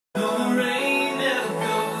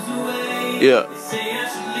Yeah. They say I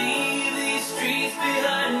should leave these streets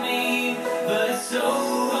behind me, but it's so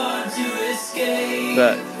hard to escape.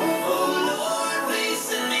 Back. Oh Lord, please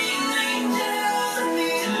send me an angel to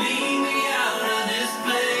lead me out of this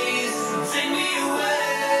place. Take me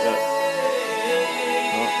away,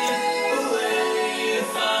 away,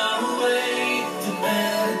 far away to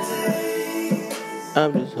better days.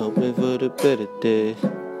 I'm just hoping for the better days.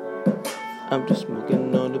 I'm just smoking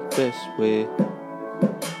on the best way.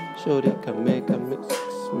 Shorty, come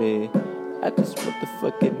kiss me. I just want the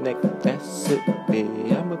fucking neck, that's it,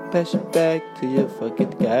 baby. I'ma pass you back to your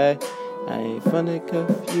fucking guy. I ain't finna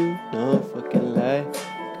cuff you, no fucking lie.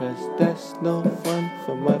 Cause that's no fun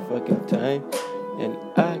for my fucking time. And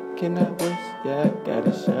I cannot waste, yeah, I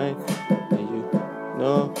gotta shine. And you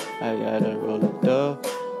know I gotta roll it up,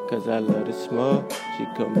 cause I love to smoke. She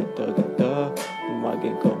call me doggy dog,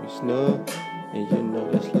 Morgan call me Snow. And you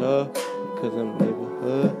know that's love, cause I'm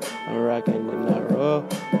neighborhood. I'm rockin' and I roll.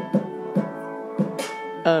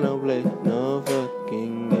 I don't play no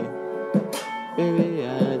fucking game. Baby,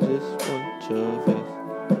 I just want your face.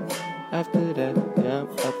 After that, yeah, I'm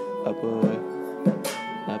up away.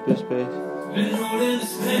 Up in space. Been holding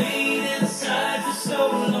this pain inside for so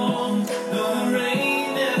long. The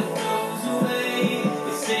rain never goes away.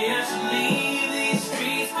 They say I should leave these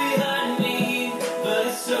streets behind me, but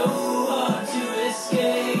it's so hard to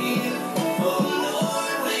escape. Oh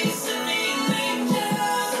Lord, please send me an angel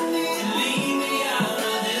to lead me out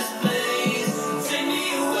of this place. Take me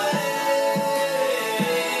away,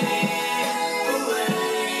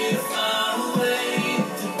 away, far away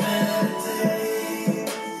to better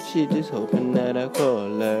days. She just hoping that I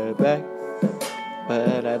call her back,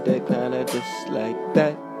 but I decline her just like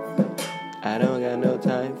that. I don't got no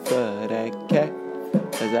time for that cat,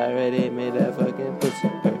 cause I already made that fucking pussy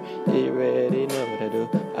purr. You already know what I do.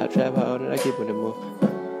 I trap hard and I keep on the move,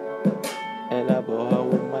 and I ball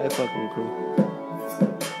hard with my fucking crew.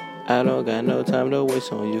 I don't got no time to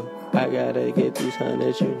waste on you. I gotta get these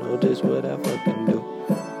hundreds, you know just what I fucking do.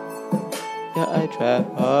 Yeah, I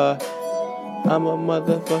trap hard. I'm a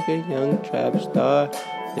motherfucking young trap star,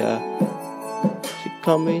 yeah. She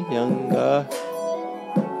call me younger.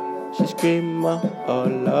 She scream oh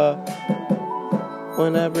Lord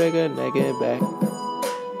when I break her neck and back.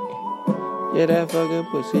 Yeah, that fucking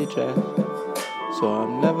pussy trash. So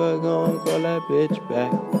I'm never gonna call that bitch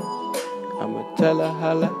back. I'ma tell her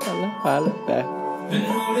holla, holla, holla back. Been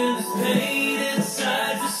holding this pain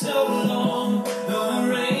inside for so long. The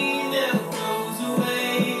rain never goes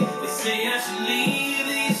away. They say I should leave